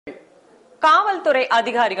காவல்துறை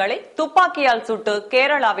அதிகாரிகளை துப்பாக்கியால் சுட்டு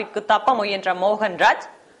கேரளாவிற்கு தப்ப முயன்ற மோகன்ராஜ்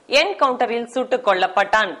என்கவுண்டரில் சுட்டுக்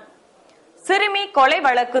கொல்லப்பட்டான். சிறுமி கொலை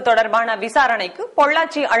வழக்கு தொடர்பான விசாரணைக்கு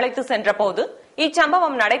பொள்ளாச்சி அழைத்து சென்றபோது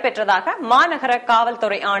இச்சம்பவம் நடைபெற்றதாக மாநகர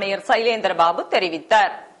காவல்துறை ஆணையர் சைலேந்திரபாபு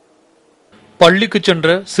தெரிவித்தார். பள்ளிக்கு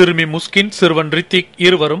சென்ற சிறுமி முஸ்கின், சிறுவன் ரித்திக்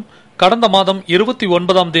இருவரும் கடந்த மாதம்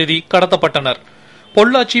 29ஆம் தேதி கடத்தப்பட்டனர்.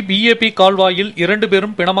 பொள்ளாச்சி பிஏபி கால்வாயில் 2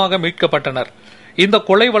 பேரும் பிணமாக மீட்கப்பட்டனர். இந்த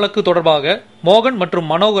கொலை வழக்கு தொடர்பாக மோகன் மற்றும்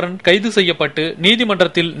மனோகரன் கைது செய்யப்பட்டு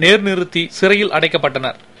நீதிமன்றத்தில் நேர்நிறுத்தி சிறையில்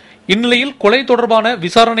அடைக்கப்பட்டனர். இந்நிலையில் கொலை தொடர்பான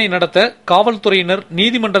விசாரணை நடத்த காவல்துறையினர்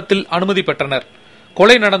நீதிமன்றத்தில் அனுமதி பெற்றனர்.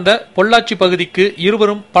 கொலை நடந்த பொள்ளாச்சி பகுதிக்கு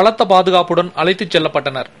இருவரும் பலத்த பாதுகாப்புடன் அழைத்துச்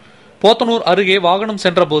செல்லப்பட்டனர். போத்தனூர் அருகே வாகனம்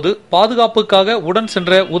சென்றபோது பாதுகாப்புக்காக உடன்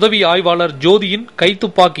சென்ற உதவி ஆய்வாளர் ஜோதியின்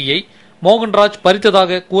கைத்துப்பாக்கியை மோகன்ராஜ்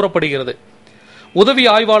பறித்ததாக கூறப்படுகிறது. உதவி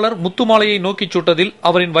ஆய்வாளர் முத்துமாலையை நோக்கி சுட்டதில்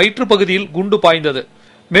அவரின் வயிற்று பகுதியில் குண்டு பாய்ந்தது.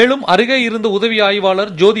 மேலும் அருகே இருந்த உதவி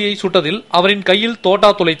ஆய்வாளர் ஜோதியை சுட்டதில் அவரின் கையில் தோட்டா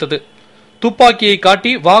துளைத்தது. துப்பாக்கியை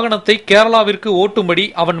காட்டி வாகனத்தை கேரளாவிற்கு ஓட்டும்படி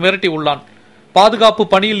அவன் மிரட்டி உள்ளான். பாதுகாப்பு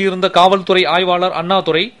பணியில் இருந்த காவல்துறை ஆய்வாளர்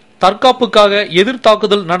அண்ணாதுரை தற்காப்புக்காக எதிர்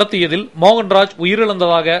தாக்குதல் நடத்தியதில் மோகன்ராஜ்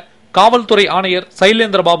உயிரிழந்ததாக காவல்துறை ஆணையர்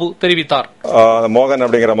சைலேந்திரபாபு தெரிவித்தார். மோகன்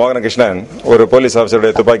அப்படிங்கிற மோகன கிருஷ்ணன் ஒரு போலீஸ்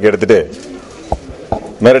ஆபீசருடைய துப்பாக்கி எடுத்துட்டு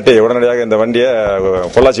மிரட்டி உடனடியாக இந்த வண்டியை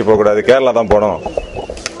பொள்ளாச்சி போகக்கூடாது, கேரளா தான் போகணும்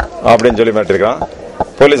அப்படின்னு சொல்லி மிரட்டிருக்கான்.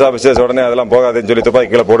 போலீஸ் ஆபீசர்ஸ் உடனே அதெல்லாம் போகாதுன்னு சொல்லி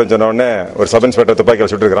துப்பாக்கி கீழே போடுன்னு சொன்ன உடனே ஒரு சப் இன்ஸ்பெக்டர்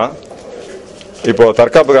துப்பாக்கியில் சுட்டுருக்கான். இப்போ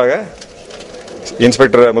தற்காப்புக்காக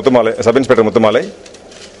இன்ஸ்பெக்டர் முத்துமாலை, சப் இன்ஸ்பெக்டர் முத்துமாலை,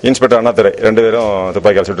 இன்ஸ்பெக்டர் அண்ணாதுரை 2 பேரும்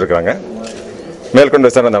துப்பாக்கியால் சுட்டிருக்காங்க. மேற்கொண்டு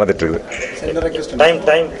விசாரணை நடந்துட்டு இருக்குது.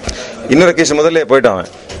 இன்னொரு கேஸ் முதல்ல போயிட்டான்.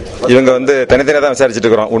 இவங்க தனித்தனியாக தான் விசாரிச்சுட்டு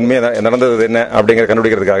இருக்கிறோம். உண்மையாக நடந்தது என்ன அப்படிங்கிற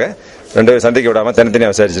கண்டுபிடிக்கிறதுக்காக 2 பேரும் சந்திக்க விடாம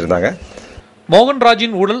தனித்தனியாக விசாரிச்சுட்டு இருந்தாங்க.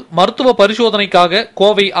 மோகன்ராஜின் உடல் மருத்துவ பரிசோதனைக்காக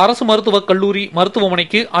கோவை அரசு மருத்துவக் கல்லூரி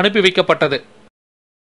மருத்துவமனைக்கு அனுப்பி வைக்கப்பட்டது.